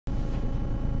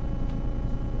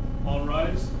All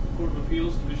rise. Court of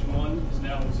Appeals, Division 1 is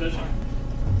now in session.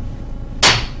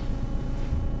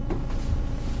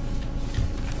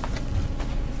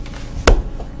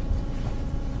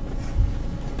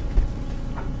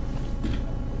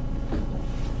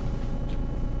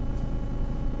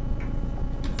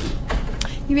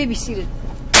 You may be seated.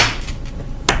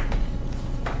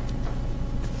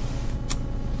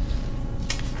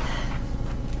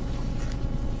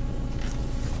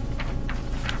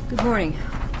 Good morning.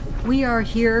 We are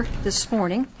here this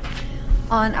morning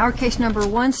on our case number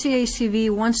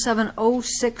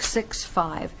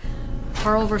 1CACV170665,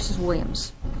 Harle versus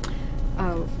Williams.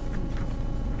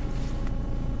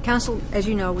 Counsel, as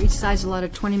you know, each side's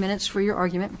allotted 20 minutes for your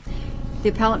argument. The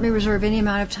appellant may reserve any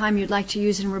amount of time you'd like to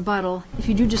use in rebuttal. If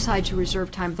you do decide to reserve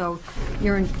time, though,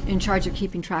 you're in charge of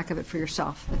keeping track of it for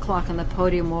yourself. The clock on the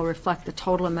podium will reflect the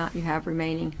total amount you have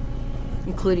remaining,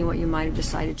 including what you might have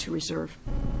decided to reserve.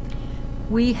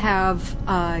 We have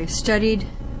studied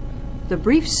the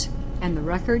briefs and the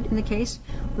record in the case.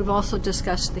 We've also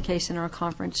discussed the case in our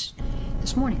conference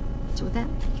this morning. So with that,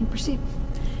 you can proceed.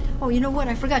 Oh, you know what?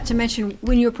 I forgot to mention,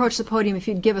 when you approach the podium, if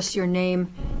you'd give us your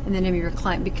name and the name of your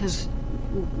client, because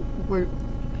we're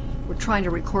trying to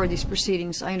record these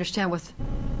proceedings. I understand with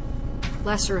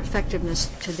lesser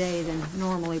effectiveness today than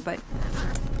normally, but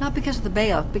not because of the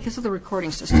bailiff, because of the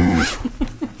recording system.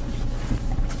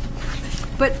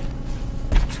 But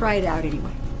try it out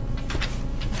anyway.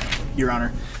 Your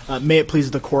Honor, may it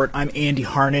please the court, I'm Andy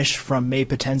Harnish from May,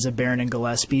 Potenza, Barron, and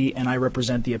Gillespie, and I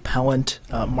represent the appellant,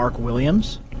 Mark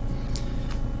Williams.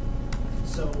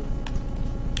 So,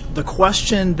 the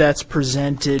question that's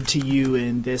presented to you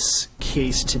in this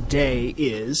case today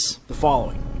is the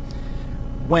following.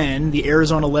 When the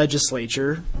Arizona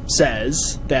legislature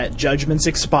says that judgments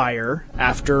expire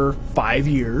after 5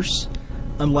 years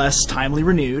unless timely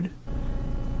renewed,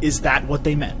 is that what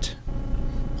they meant?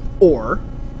 Or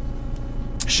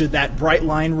should that bright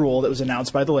line rule that was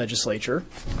announced by the legislature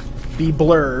be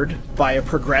blurred by a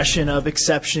progression of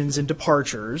exceptions and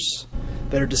departures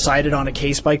that are decided on a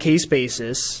case-by-case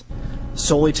basis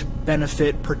solely to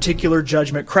benefit particular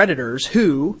judgment creditors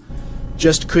who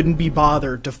just couldn't be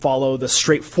bothered to follow the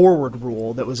straightforward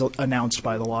rule that was announced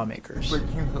by the lawmakers? But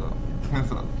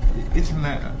Counsel, isn't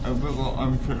that a little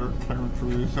unfair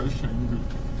characterization?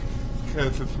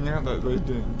 Because it's not that they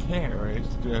didn't care,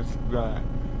 it's just that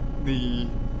the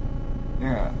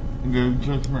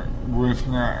judgment was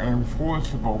not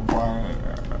enforceable by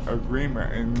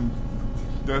agreement, and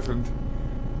doesn't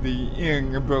the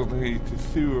inability to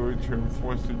sue or to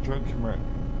enforce the judgment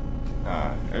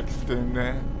extend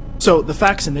that? So the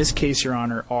facts in this case, Your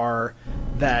Honor, are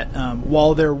that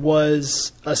while there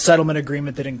was a settlement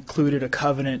agreement that included a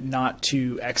covenant not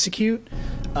to execute,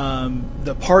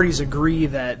 the parties agree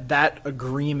that that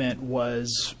agreement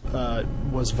was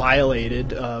violated.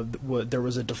 There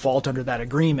was a default under that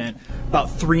agreement about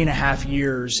 3.5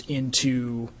 years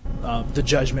into the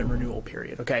judgment renewal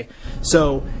period. Okay,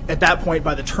 so at that point,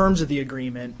 by the terms of the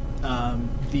agreement,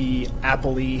 the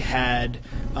appellee had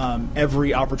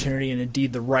every opportunity and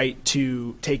indeed the right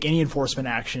to take any enforcement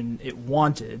action it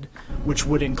wanted, which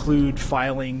would include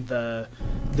filing the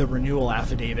renewal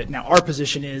affidavit. Now, our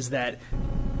position is that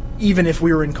even if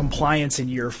we were in compliance in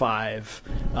year 5,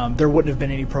 there wouldn't have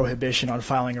been any prohibition on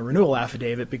filing a renewal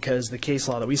affidavit, because the case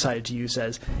law that we cited to you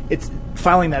says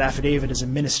filing that affidavit is a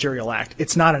ministerial act.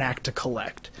 It's not an act to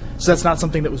collect. So that's not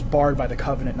something that was barred by the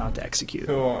covenant not to execute.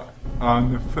 So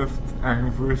on the 5th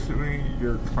anniversary,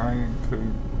 your client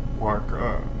could walk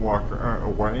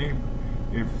away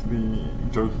if the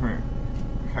judgment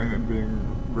hadn't been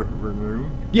renewed?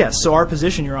 Yes. So our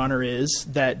position, Your Honor, is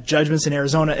that judgments in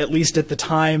Arizona, at least at the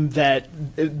time that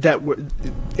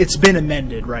it's been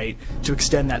amended, right, to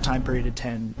extend that time period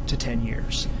to 10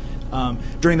 years.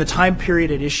 During the time period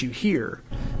at issue here,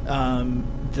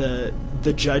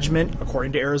 the judgment,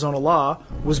 according to Arizona law,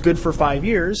 was good for 5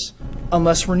 years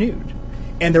unless renewed.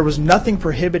 And there was nothing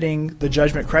prohibiting the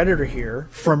judgment creditor here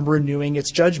from renewing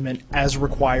its judgment as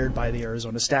required by the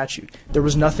Arizona statute. There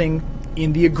was nothing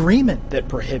in the agreement that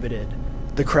prohibited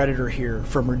the creditor here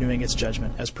from renewing its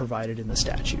judgment as provided in the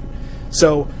statute.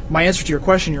 So my answer to your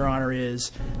question, Your Honor,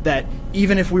 is that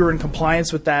even if we were in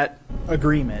compliance with that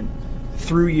agreement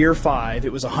through year 5,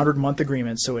 it was a 100-month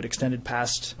agreement, so it extended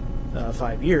past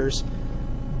 5 years,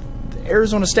 the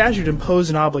Arizona statute imposed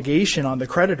an obligation on the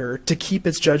creditor to keep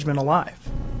its judgment alive.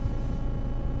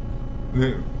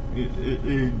 It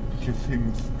just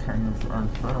seems kind of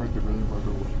unfair to be able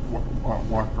to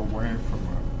walk away from it.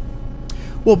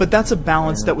 Well, but that's a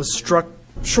balance that was struck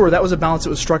Sure, that was a balance that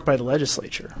was struck by the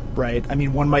legislature, right? I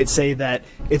mean, one might say that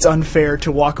it's unfair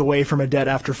to walk away from a debt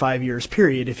after 5 years,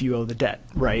 period, if you owe the debt,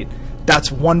 right?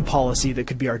 That's one policy that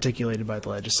could be articulated by the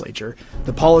legislature.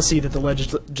 The policy that the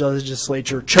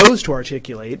legislature chose to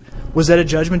articulate was that a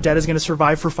judgment debt is going to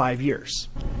survive for 5 years.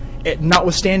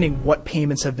 Notwithstanding what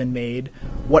payments have been made,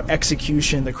 what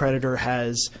execution the creditor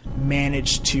has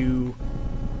managed to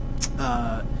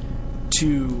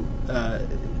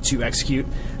execute.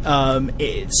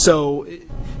 So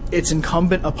it's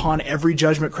incumbent upon every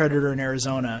judgment creditor in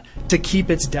Arizona to keep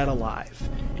its debt alive.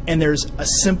 And there's a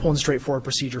simple and straightforward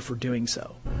procedure for doing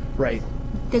so, right?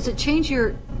 Does it change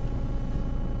your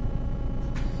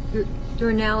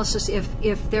analysis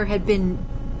if there had been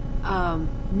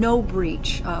no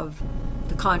breach of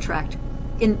the contract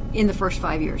in the first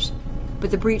 5 years,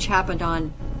 but the breach happened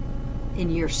in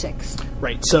year 6?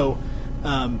 Right. So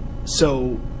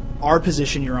our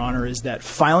position, Your Honor, is that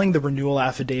filing the renewal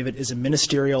affidavit is a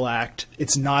ministerial act.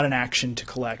 It's not an action to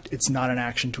collect. It's not an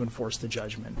action to enforce the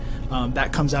judgment.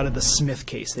 That comes out of the Smith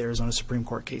case, the Arizona Supreme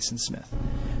Court case in Smith.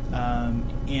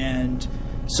 And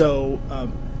so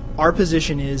our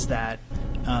position is that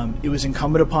it was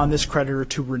incumbent upon this creditor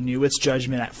to renew its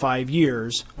judgment at 5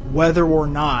 years, whether or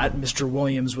not Mr.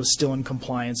 Williams was still in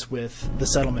compliance with the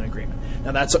settlement agreement.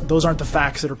 Now, those aren't the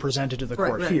facts that are presented to the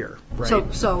court here,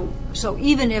 right? So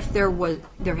even if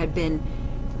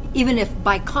even if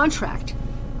by contract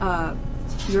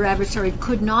your adversary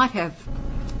could not have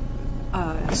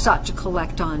sought to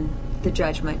collect on the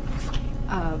judgment,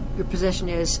 your position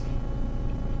is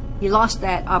he lost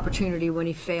that opportunity when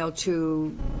he failed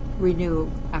to renew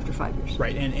after 5 years.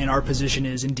 Right, and our position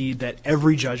is indeed that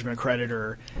every judgment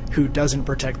creditor who doesn't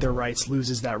protect their rights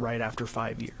loses that right after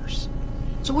 5 years.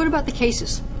 So what about the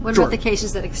cases? What Sure. about the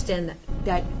cases that extend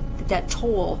that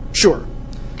toll? Sure.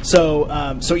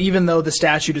 So even though the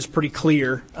statute is pretty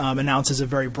clear, announces a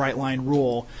very bright line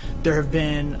rule, there have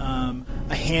been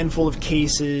a handful of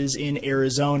cases in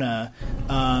Arizona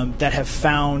that have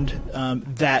found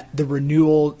that the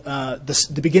renewal,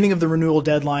 the beginning of the renewal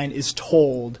deadline is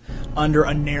tolled under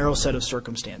a narrow set of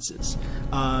circumstances,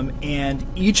 and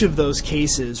each of those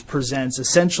cases presents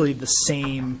essentially the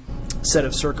same set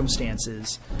of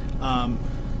circumstances,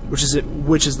 which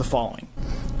is the following.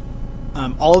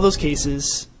 All of those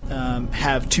cases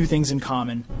have two things in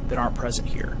common that aren't present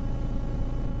here.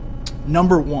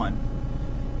 Number one,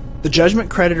 the judgment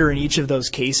creditor in each of those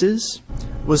cases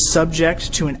was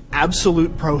subject to an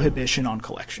absolute prohibition on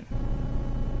collection.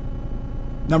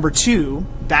 Number two,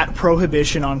 that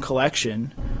prohibition on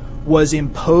collection was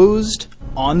imposed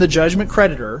on the judgment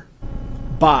creditor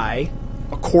by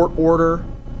a court order,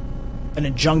 an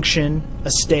injunction,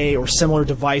 a stay, or similar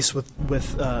device with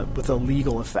a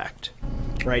legal effect,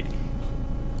 right?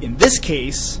 In this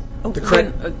case, let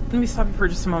me stop you for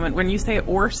just a moment. When you say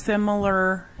or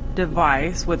similar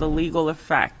device with a legal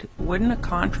effect, wouldn't a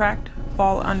contract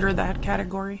fall under that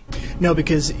category? No,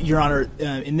 because, Your Honor,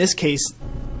 in this case,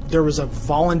 there was a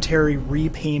voluntary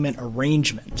repayment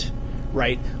arrangement,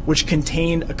 right, which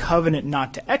contained a covenant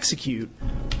not to execute,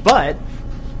 but,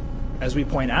 as we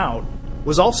point out,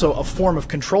 was also a form of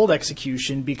controlled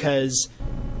execution because,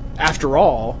 after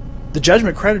all, the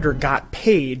judgment creditor got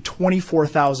paid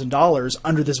 $24,000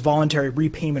 under this voluntary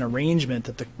repayment arrangement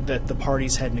that the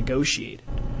parties had negotiated,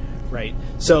 right?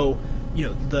 So, you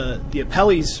know, the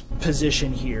appellee's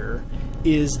position here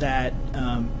is that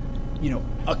a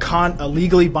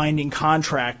legally binding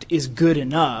contract is good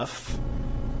enough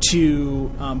to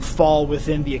fall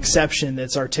within the exception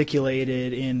that's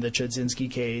articulated in the Chudzinski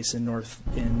case and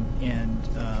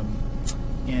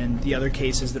the other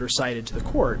cases that are cited to the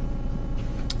court.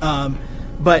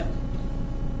 But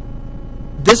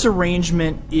this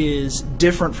arrangement is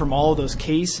different from all of those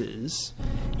cases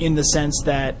in the sense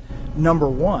that, number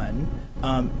one,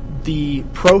 the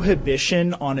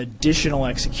prohibition on additional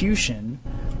execution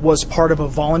was part of a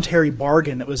voluntary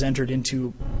bargain that was entered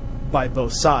into by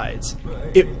both sides.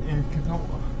 I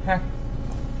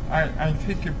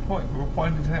take your point, but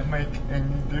why does that make any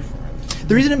difference?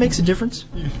 The reason it makes a difference?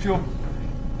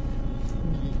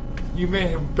 You may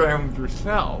have bound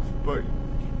yourself, but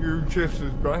you're just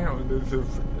as bound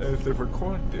as if a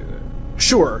court did it.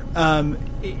 Sure.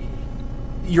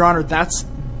 Your Honor, that's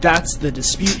the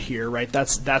dispute here, right?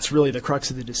 That's really the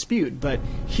crux of the dispute, but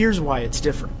here's why it's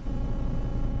different.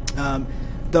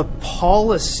 The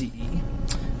policy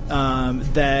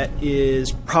that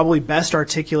is probably best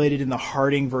articulated in the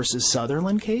Harding versus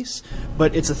Sutherland case,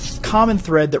 but it's a common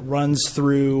thread that runs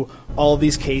through all of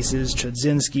these cases,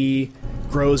 Chudzinski,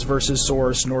 Groves versus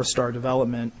Source, North Star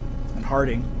Development, and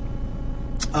Harding,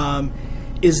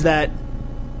 is that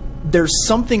there's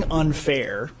something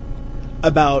unfair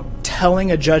about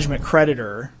telling a judgment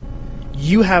creditor,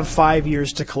 you have 5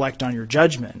 years to collect on your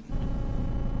judgment,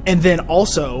 and then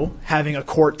also having a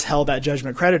court tell that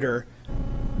judgment creditor,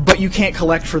 but you can't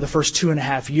collect for the first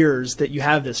 2.5 years that you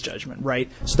have this judgment, right?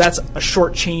 So that's a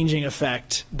shortchanging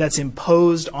effect that's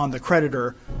imposed on the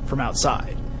creditor from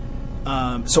outside.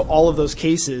 So all of those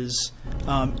cases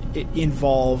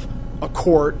involve a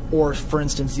court or, for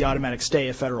instance, the automatic stay,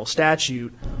 a federal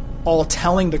statute, all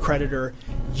telling the creditor,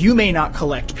 you may not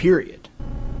collect, period,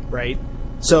 right?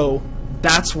 So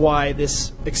that's why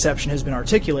this exception has been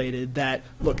articulated, that,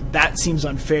 look, that seems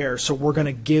unfair, so we're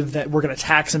going to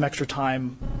tax some extra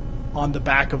time on the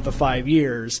back of the 5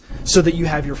 years so that you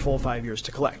have your full 5 years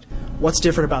to collect. What's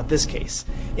different about this case?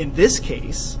 In this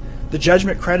case, the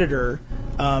judgment creditor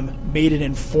made an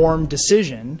informed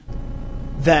decision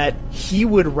that he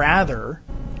would rather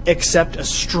accept a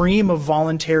stream of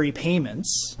voluntary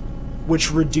payments,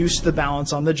 which reduced the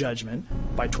balance on the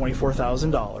judgment by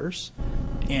 $24,000.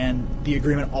 And the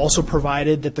agreement also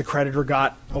provided that the creditor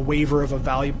got a waiver of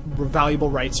valuable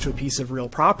rights to a piece of real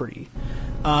property,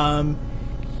 and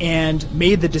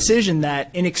made the decision that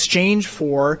in exchange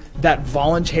for that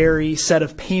voluntary set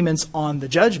of payments on the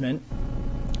judgment,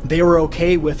 they were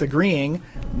okay with agreeing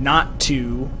not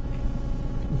to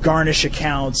garnish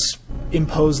accounts,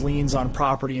 impose liens on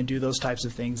property, and do those types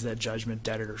of things that judgment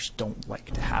debtors don't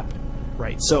like to happen,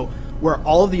 right? So where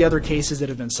all of the other cases that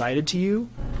have been cited to you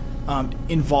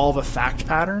involve a fact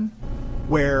pattern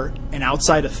where an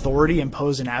outside authority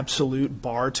imposed an absolute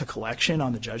bar to collection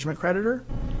on the judgment creditor,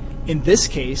 in this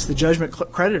case, the judgment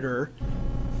creditor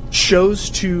chose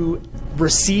to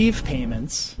receive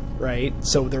payments, right?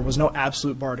 So there was no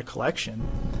absolute bar to collection.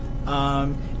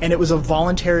 And it was a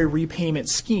voluntary repayment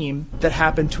scheme that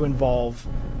happened to involve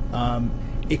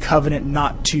a covenant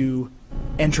not to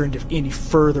enter into any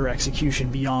further execution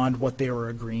beyond what they were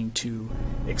agreeing to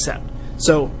accept.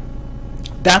 So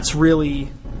that's really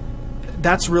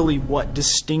what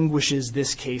distinguishes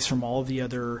this case from all of the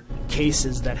other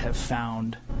cases that have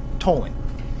found tolling.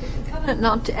 If the covenant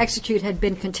not to execute had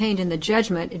been contained in the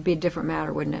judgment, it'd be a different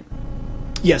matter, wouldn't it?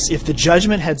 Yes, if the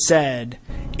judgment had said,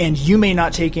 and you may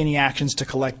not take any actions to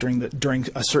collect during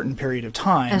a certain period of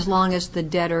time, as long as the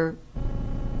debtor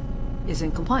is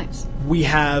in compliance, we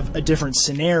have a different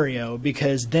scenario,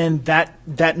 because then that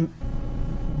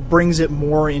brings it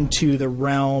more into the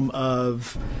realm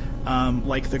of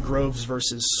like the Groves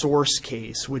versus Source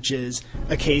case, which is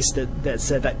a case that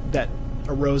said that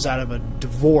arose out of a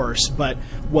divorce, but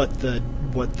what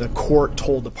the court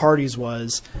told the parties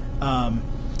was,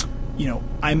 you know,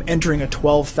 I'm entering a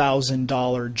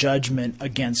 $12,000 judgment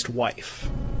against wife.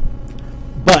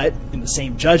 But in the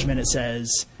same judgment it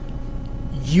says,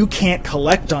 you can't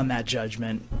collect on that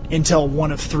judgment until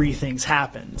one of three things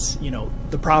happens. You know,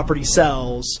 the property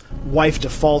sells, wife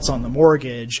defaults on the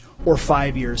mortgage, or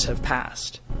 5 years have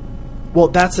passed. Well,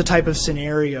 that's the type of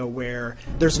scenario where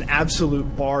there's an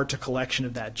absolute bar to collection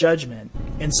of that judgment,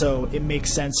 and so it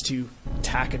makes sense to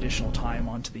tack additional time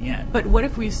onto the end. But what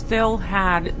if we still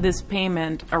had this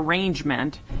payment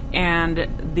arrangement and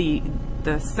the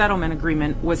settlement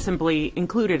agreement was simply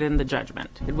included in the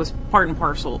judgment? It was part and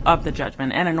parcel of the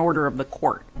judgment and an order of the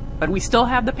court. But we still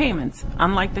have the payments,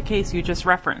 unlike the case you just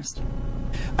referenced.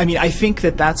 I mean, I think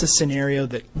that that's a scenario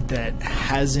that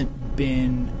hasn't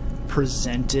been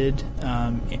presented,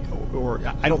 or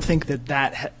I don't think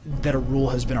that a rule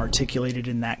has been articulated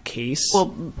in that case. Well,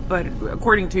 but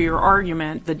according to your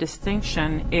argument, the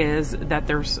distinction is that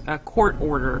there's a court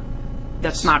order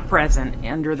that's not present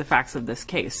under the facts of this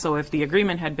case. So if the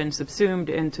agreement had been subsumed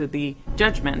into the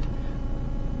judgment,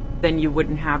 then you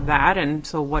wouldn't have that, and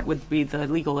so what would be the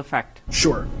legal effect?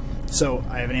 Sure. So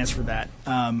I have an answer for that,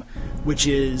 which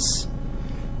is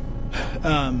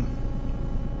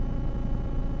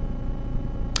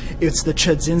it's the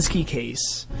Chudzinski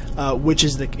case, which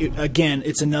is again,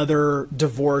 it's another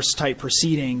divorce type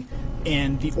proceeding,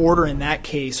 and the order in that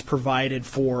case provided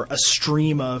for a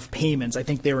stream of payments. I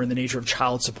think they were in the nature of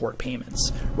child support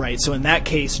payments, right? So in that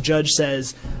case, judge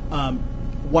says,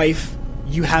 wife,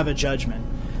 you have a judgment.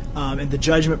 And the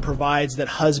judgment provides that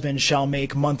husband shall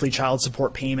make monthly child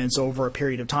support payments over a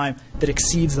period of time that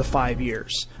exceeds the 5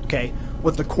 years. Okay,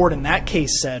 what the court in that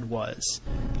case said was,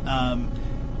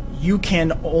 you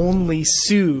can only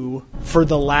sue for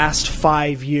the last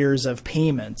 5 years of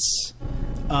payments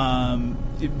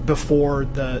before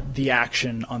the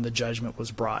action on the judgment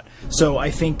was brought. So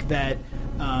I think that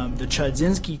the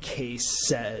Chudzinski case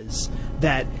says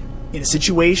that in a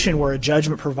situation where a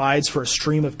judgment provides for a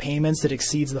stream of payments that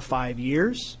exceeds the 5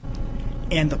 years,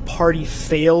 and the party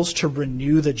fails to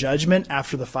renew the judgment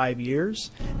after the 5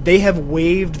 years, they have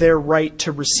waived their right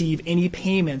to receive any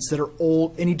payments that are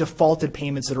old, any defaulted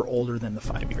payments that are older than the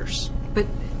 5 years. But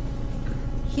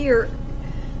here,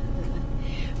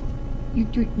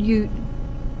 you're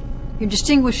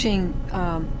distinguishing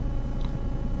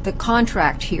the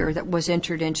contract here that was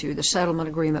entered into, the settlement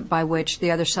agreement by which the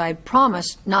other side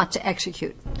promised not to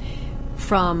execute,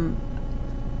 from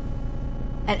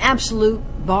an absolute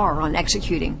bar on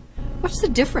executing. What's the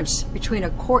difference between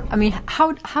a court? I mean,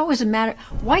 how is it matter?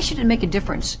 Why should it make a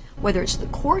difference whether it's the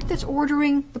court that's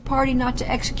ordering the party not to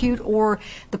execute or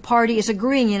the party is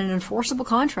agreeing in an enforceable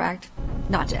contract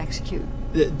not to execute?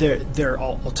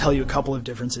 I'll tell you a couple of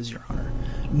differences, Your Honor.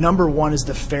 Number one is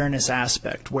the fairness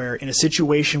aspect, where in a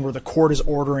situation where the court is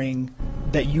ordering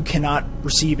that you cannot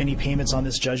receive any payments on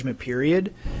this judgment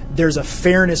period, there's a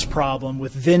fairness problem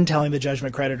with then telling the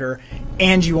judgment creditor,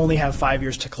 and you only have 5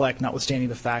 years to collect, notwithstanding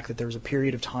the fact that there's a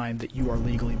period of time that you are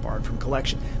legally barred from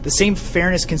collection. The same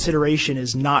fairness consideration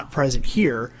is not present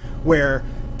here, where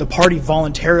the party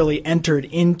voluntarily entered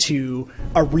into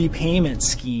a repayment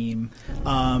scheme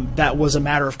that was a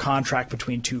matter of contract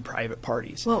between two private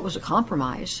parties. Well, it was a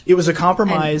compromise. It was a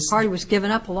compromise. And the party was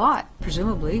giving up a lot,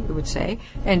 presumably, we would say.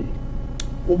 And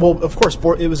well, of course,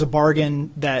 it was a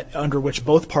bargain that under which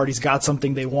both parties got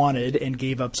something they wanted and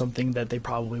gave up something that they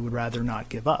probably would rather not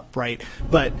give up, right?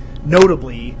 But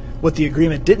notably, what the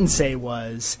agreement didn't say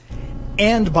was,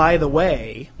 and by the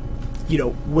way, you know,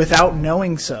 without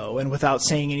knowing so and without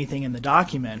saying anything in the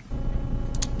document,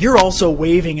 you're also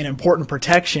waiving an important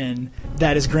protection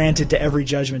that is granted to every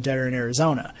judgment debtor in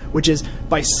Arizona, which is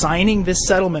by signing this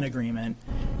settlement agreement,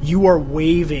 you are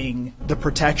waiving the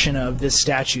protection of this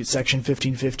statute, Section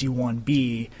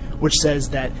 1551B, which says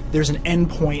that there's an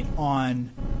endpoint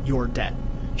on your debt,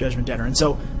 judgment debtor. And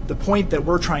so the point that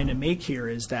we're trying to make here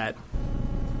is that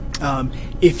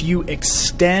if you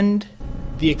extend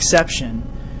the exception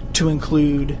to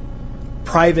include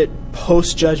private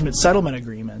post-judgment settlement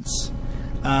agreements,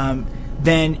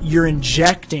 then you're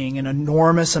injecting an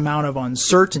enormous amount of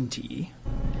uncertainty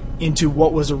into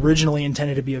what was originally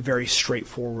intended to be a very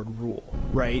straightforward rule,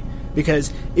 right?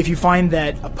 Because if you find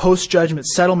that a post-judgment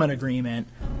settlement agreement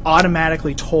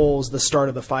automatically tolls the start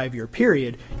of the 5-year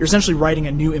period, you're essentially writing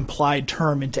a new implied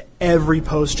term into every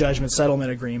post-judgment settlement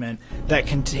agreement that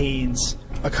contains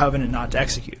a covenant not to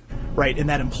execute, right? And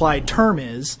that implied term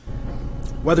is,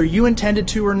 whether you intended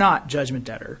to or not, judgment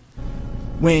debtor,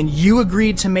 when you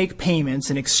agreed to make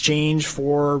payments in exchange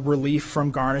for relief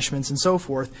from garnishments and so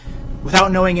forth,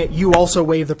 without knowing it, you also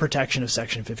waive the protection of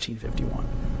Section 1551,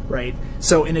 right?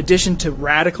 So in addition to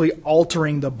radically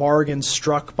altering the bargain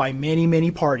struck by many,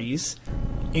 many parties,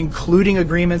 including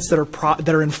agreements that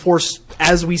are enforced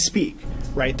as we speak,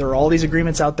 right? There are all these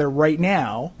agreements out there right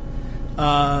now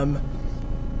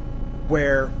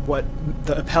where what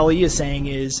the appellee is saying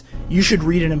is you should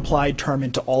read an implied term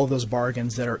into all of those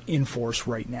bargains that are in force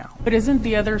right now. But isn't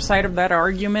the other side of that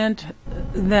argument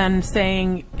then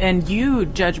saying, and you,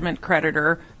 judgment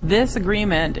creditor, this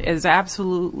agreement is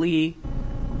absolutely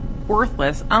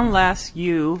worthless unless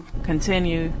you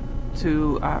continue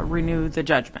to renew the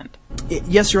judgment?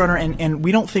 Yes, Your Honor, and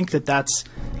we don't think that that's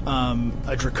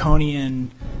a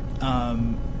draconian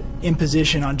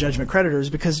imposition on judgment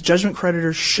creditors, because judgment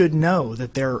creditors should know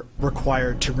that they're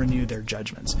required to renew their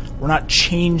judgments. We're not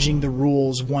changing the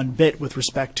rules one bit with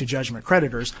respect to judgment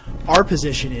creditors. Our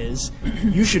position is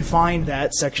you should find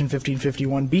that Section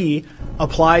 1551B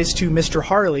applies to Mr.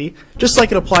 Harle just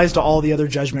like it applies to all the other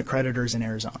judgment creditors in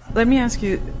Arizona. Let me ask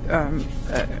you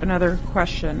another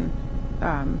question.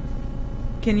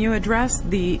 Can you address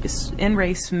the N.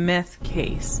 Ray Smith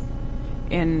case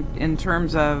in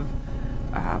terms of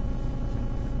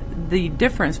the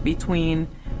difference between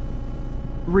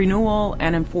renewal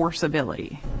and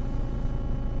enforceability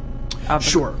of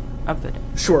Sure. Of the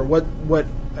Sure. What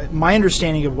my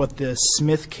understanding of what the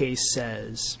Smith case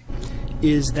says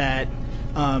is that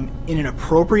in an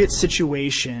appropriate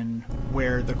situation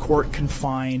where the court can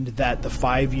find that the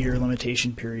 5-year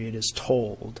limitation period is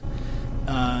tolled,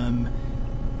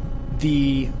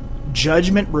 the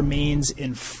judgment remains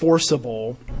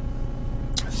enforceable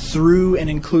through and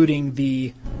including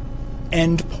the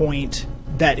end point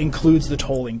that includes the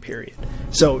tolling period.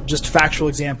 So just factual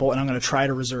example, and I'm going to try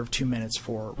to reserve 2 minutes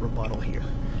for rebuttal here.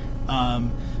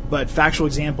 But factual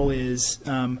example is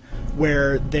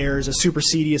where there's a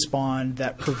supersedious bond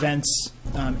that prevents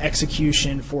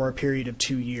execution for a period of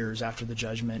 2 years after the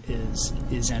judgment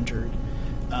is entered.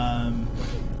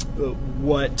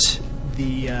 What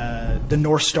the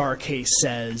North Star case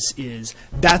says is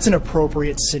that's an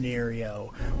appropriate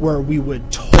scenario where we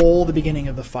would toll the beginning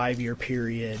of the 5-year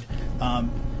period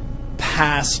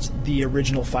past the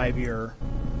original 5-year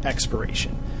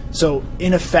expiration. So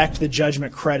in effect, the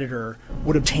judgment creditor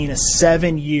would obtain a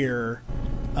 7-year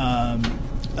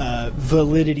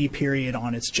validity period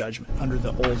on its judgment under the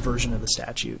old version of the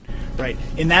statute, right?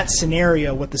 In that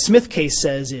scenario, what the Smith case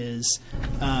says is,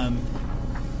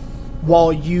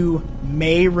 while you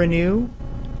may renew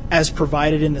as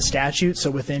provided in the statute,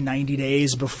 so within 90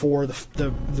 days before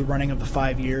the running of the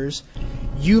 5 years,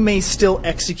 you may still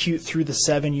execute through the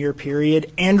 7-year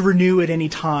period and renew at any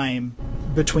time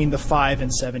between the 5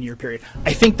 and 7-year period.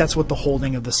 I think that's what the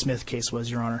holding of the Smith case was,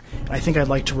 Your Honor. And I think I'd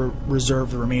like to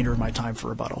reserve the remainder of my time for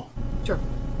rebuttal. Sure.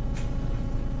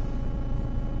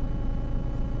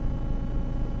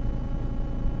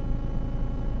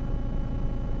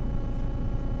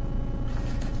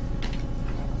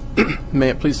 May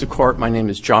it please the Court, my name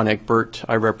is John Egbert.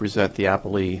 I represent the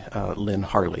appellee, Lynn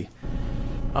Harle.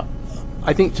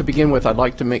 I think to begin with, I'd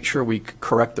like to make sure we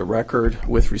correct the record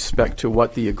with respect to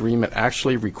what the agreement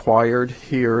actually required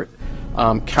here.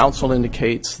 Counsel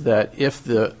indicates that if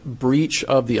the breach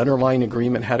of the underlying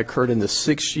agreement had occurred in the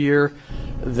 6th year,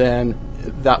 then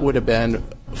that would have been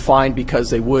fine because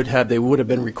they would have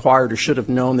been required or should have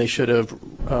known they should have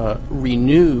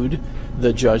renewed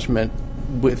the judgment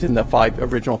within the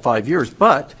original 5 years.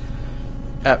 But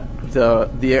at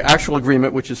the actual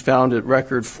agreement, which is found at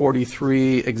Record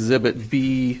 43, Exhibit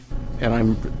B, and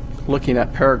I'm looking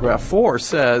at paragraph 4,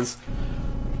 says,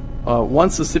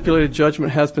 once the stipulated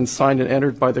judgment has been signed and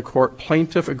entered by the court,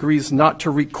 plaintiff agrees not to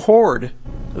record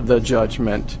the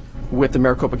judgment with the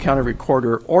Maricopa County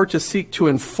Recorder or to seek to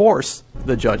enforce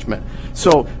the judgment.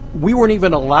 So we weren't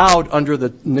even allowed under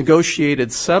the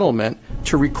negotiated settlement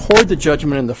to record the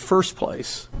judgment in the first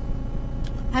place.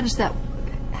 How does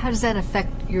that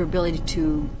affect your ability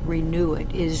to renew it?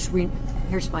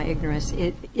 Here's my ignorance.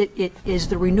 Is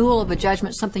the renewal of a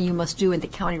judgment something you must do in the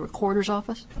county recorder's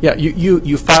office? Yeah,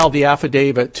 you file the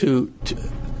affidavit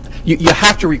you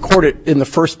have to record it in the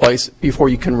first place before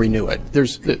you can renew it.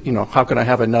 There's, how can I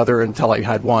have another until I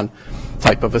had one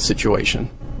type of a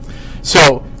situation?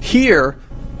 So here,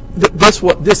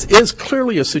 this is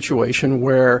clearly a situation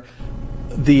where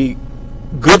the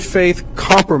good faith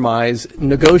compromise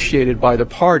negotiated by the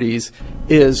parties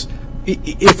is,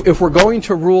 if we're going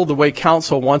to rule the way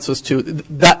counsel wants us to,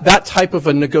 that type of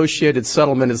a negotiated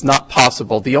settlement is not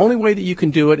possible. The only way that you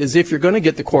can do it is if you're going to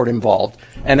get the court involved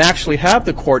and actually have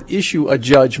the court issue a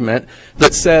judgment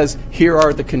that says, here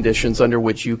are the conditions under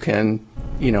which you can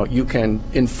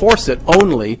enforce it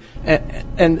only,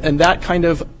 and that kind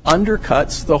of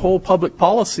undercuts the whole public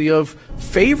policy of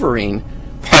favoring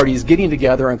parties getting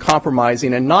together and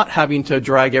compromising and not having to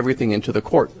drag everything into the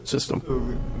court system. So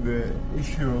the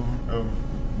issue of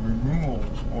renewal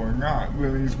or not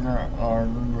really is not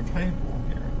on the table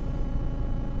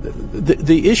here.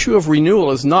 The issue of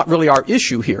renewal is not really our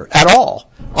issue here at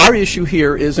all. Our issue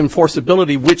here is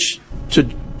enforceability, which, to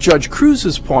Judge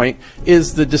Cruz's point,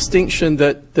 is the distinction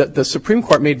that the Supreme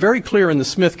Court made very clear in the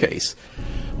Smith case.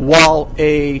 While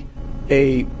a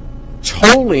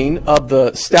tolling of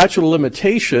the statute of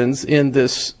limitations in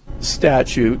this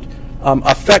statute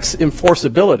affects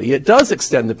enforceability, it does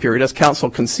extend the period, as counsel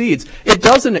concedes. It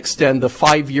doesn't extend the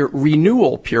 5-year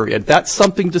renewal period. That's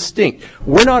something distinct.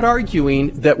 We're not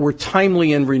arguing that we're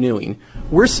timely in renewing.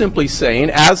 We're simply saying,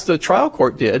 as the trial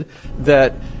court did,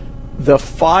 that the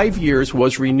 5 years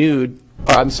was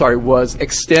was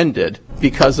extended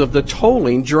because of the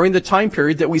tolling during the time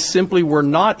period that we simply were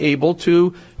not able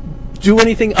to do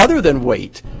anything other than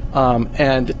wait.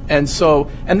 And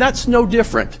that's no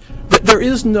different.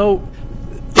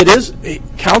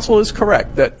 Counsel is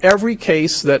correct that every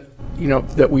case that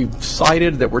we've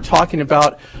cited, that we're talking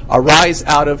about, arise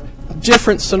out of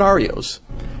different scenarios.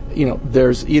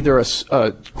 There's either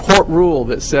a court rule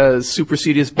that says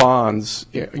supersedious bonds,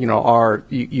 are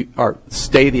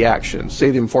stay the action,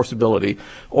 stay the enforceability,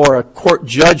 or a court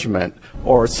judgment,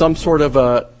 or some sort of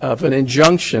an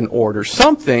injunction order,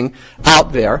 something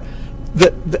out there,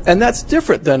 and that's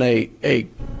different than a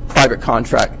private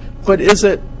contract. But is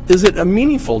it a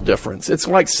meaningful difference? It's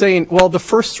like saying, well, the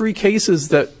first 3 cases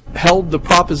that held the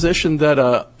proposition that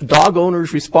a dog owner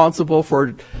is responsible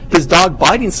for his dog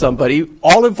biting somebody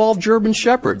all involved German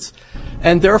Shepherds,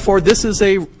 and therefore this is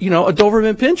a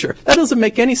Doberman Pinscher. That doesn't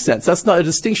make any sense. That's not a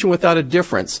distinction without a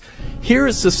difference. Here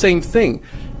is the same thing.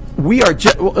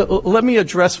 Let me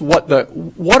address what's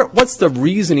the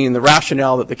reasoning and the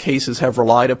rationale that the cases have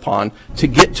relied upon to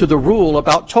get to the rule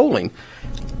about tolling.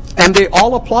 And they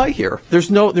all apply here.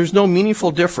 There's no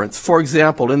meaningful difference. For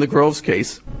example, in the Groves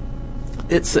case,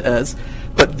 it says,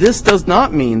 but this does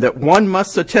not mean that one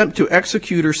must attempt to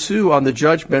execute or sue on the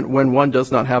judgment when one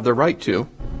does not have the right to.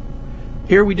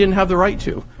 Here we didn't have the right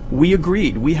to. We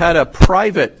agreed. We had a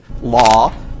private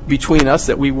law between us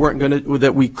that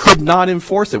that we could not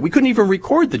enforce it. We couldn't even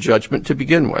record the judgment to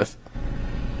begin with.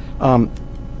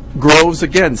 Groves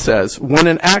again says, when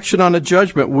an action on a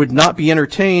judgment would not be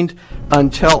entertained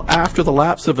until after the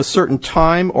lapse of a certain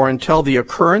time or until the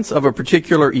occurrence of a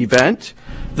particular event,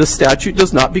 the statute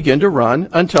does not begin to run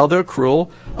until the accrual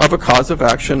of a cause of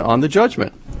action on the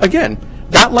judgment. Again,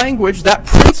 that language, that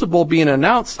principle being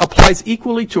announced applies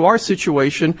equally to our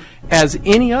situation as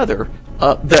any other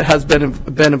that has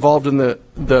been involved in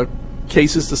the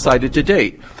cases decided to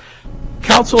date.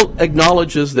 Counsel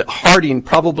acknowledges that Harding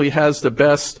probably has the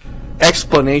best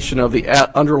explanation of the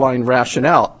underlying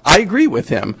rationale. I agree with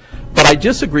him, but I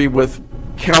disagree with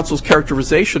counsel's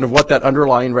characterization of what that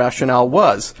underlying rationale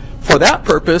was. For that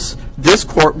purpose, this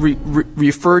court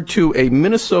referred to a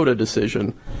Minnesota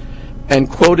decision and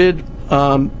quoted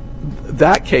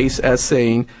that case as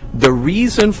saying, the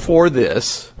reason for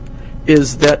this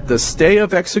is that the stay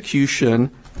of execution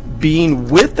being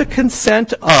with the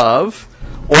consent of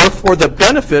or for the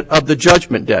benefit of the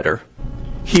judgment debtor.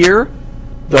 Here,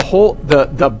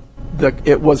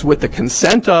 it was with the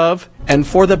consent of and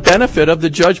for the benefit of the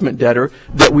judgment debtor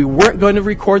that we weren't going to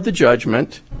record the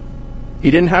judgment.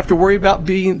 He didn't have to worry about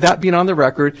that being on the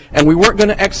record, and we weren't going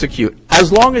to execute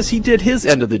as long as he did his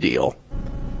end of the deal.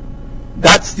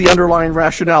 That's the underlying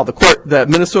rationale. The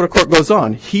Minnesota court goes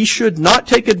on. He should not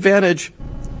take advantage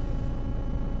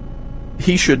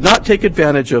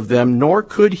of them, nor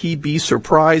could he be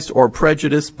surprised or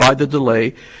prejudiced by the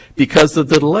delay, because the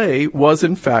delay was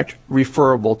in fact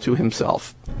referable to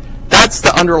himself. That's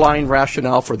the underlying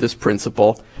rationale for this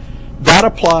principle. That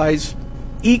applies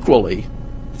equally,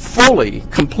 fully,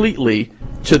 completely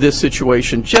to this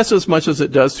situation, just as much as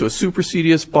it does to a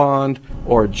supersedious bond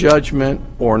or a judgment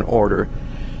or an order.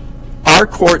 Our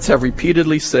courts have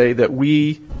repeatedly said that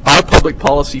our public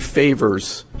policy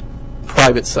favors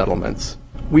private settlements.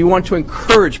 We want to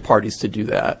encourage parties to do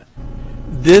that.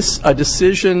 A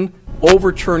decision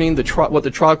overturning what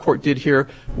the trial court did here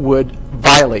would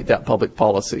violate that public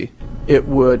policy. It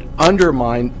would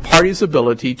undermine parties'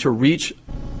 ability to reach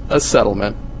a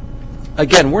settlement.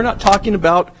 Again, we're not talking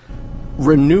about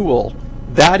renewal.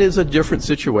 That is a different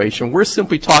situation. We're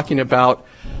simply talking about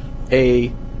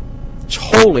a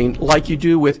tolling like you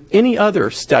do with any other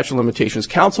statute of limitations.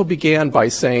 Counsel began by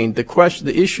saying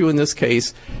the issue in this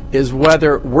case is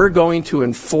whether we're going to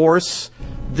enforce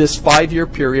this 5-year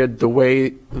period the way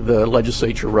the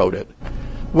legislature wrote it.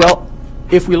 Well,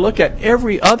 if we look at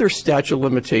every other statute of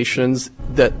limitations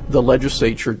that the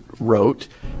legislature wrote,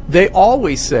 they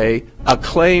always say a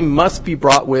claim must be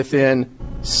brought within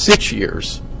 6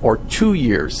 years or 2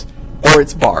 years or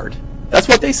it's barred. That's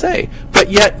what they say. But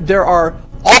yet there are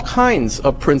all kinds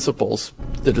of principles.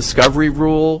 The discovery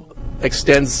rule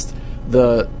extends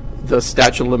the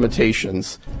statute of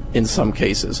limitations in some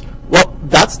cases. Well,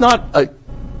 that's not a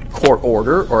court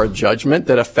order or a judgment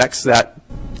that affects that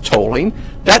tolling.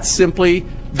 That's simply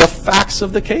the facts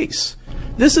of the case.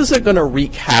 This isn't going to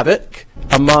wreak havoc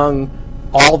among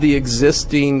all the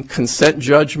existing consent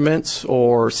judgments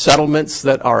or settlements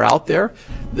that are out there.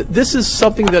 This is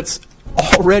something that's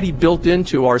already built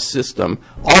into our system,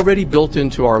 already built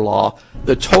into our law.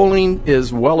 The tolling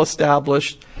is well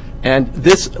established, and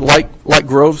this, like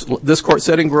Groves, this court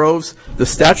said in Groves, the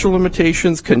statute of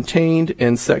limitations contained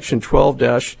in section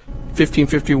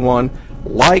 12-1551,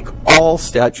 like all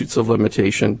statutes of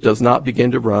limitation, does not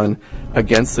begin to run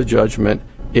against the judgment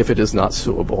if it is not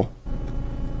suable.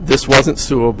 This wasn't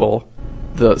suable.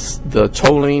 The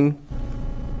tolling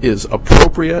is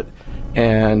appropriate,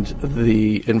 and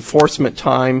the enforcement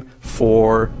time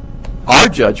for our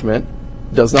judgment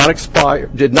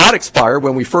did not expire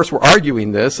when we first were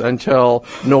arguing this until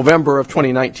November of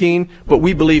 2019, but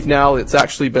we believe now it's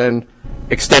actually been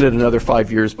extended another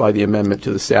 5 years by the amendment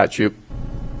to the statute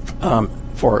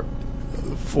for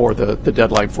the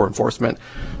deadline for enforcement.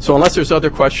 So unless there's other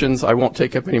questions, I won't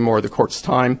take up any more of the court's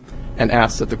time and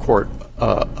ask that the court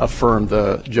affirm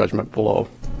the judgment below.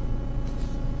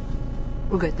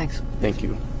 We're good, thanks. Thank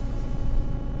you.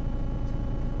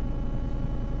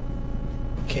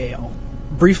 Okay, I'll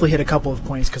briefly hit a couple of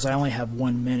points because I only have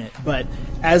 1 minute. But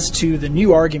as to the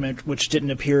new argument, which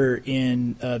didn't appear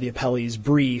in the appellee's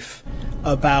brief,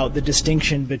 about the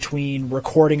distinction between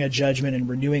recording a judgment and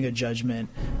renewing a judgment,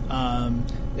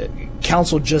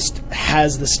 counsel just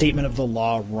has the statement of the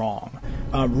law wrong.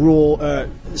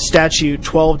 Statute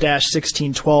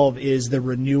 12-1612 is the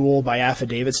renewal by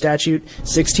affidavit statute.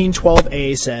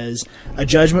 1612A says a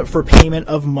judgment for payment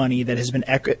of money that has been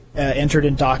entered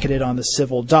and docketed on the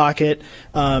civil docket,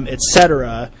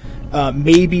 etc.,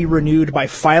 may be renewed by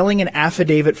filing an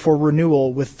affidavit for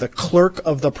renewal with the clerk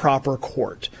of the proper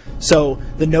court. So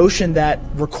the notion that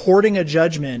recording a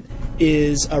judgment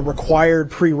is a required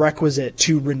prerequisite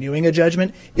to renewing a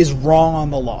judgment is wrong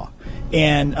on the law.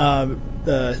 And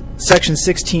Section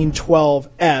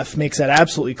 1612F makes that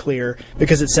absolutely clear,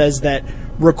 because it says that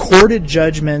recorded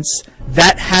judgments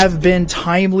that have been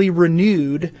timely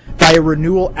renewed by a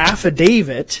renewal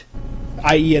affidavit,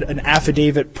 i.e. an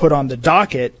affidavit put on the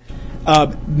docket,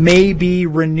 may be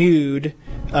renewed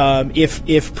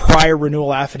if prior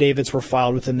renewal affidavits were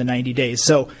filed within the 90 days.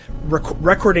 So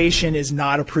recordation is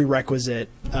not a prerequisite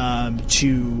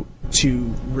to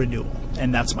renewal,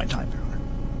 and that's my time, Your Honor.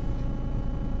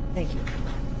 Thank you.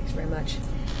 Thanks very much.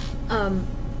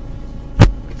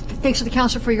 Thanks to the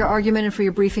counsel for your argument and for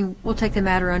your briefing. We'll take the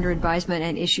matter under advisement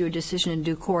and issue a decision in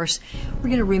due course. We're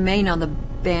going to remain on the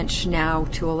bench now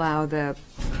to allow the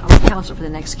counsel for the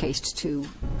next case to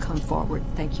come forward.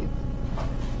 Thank you.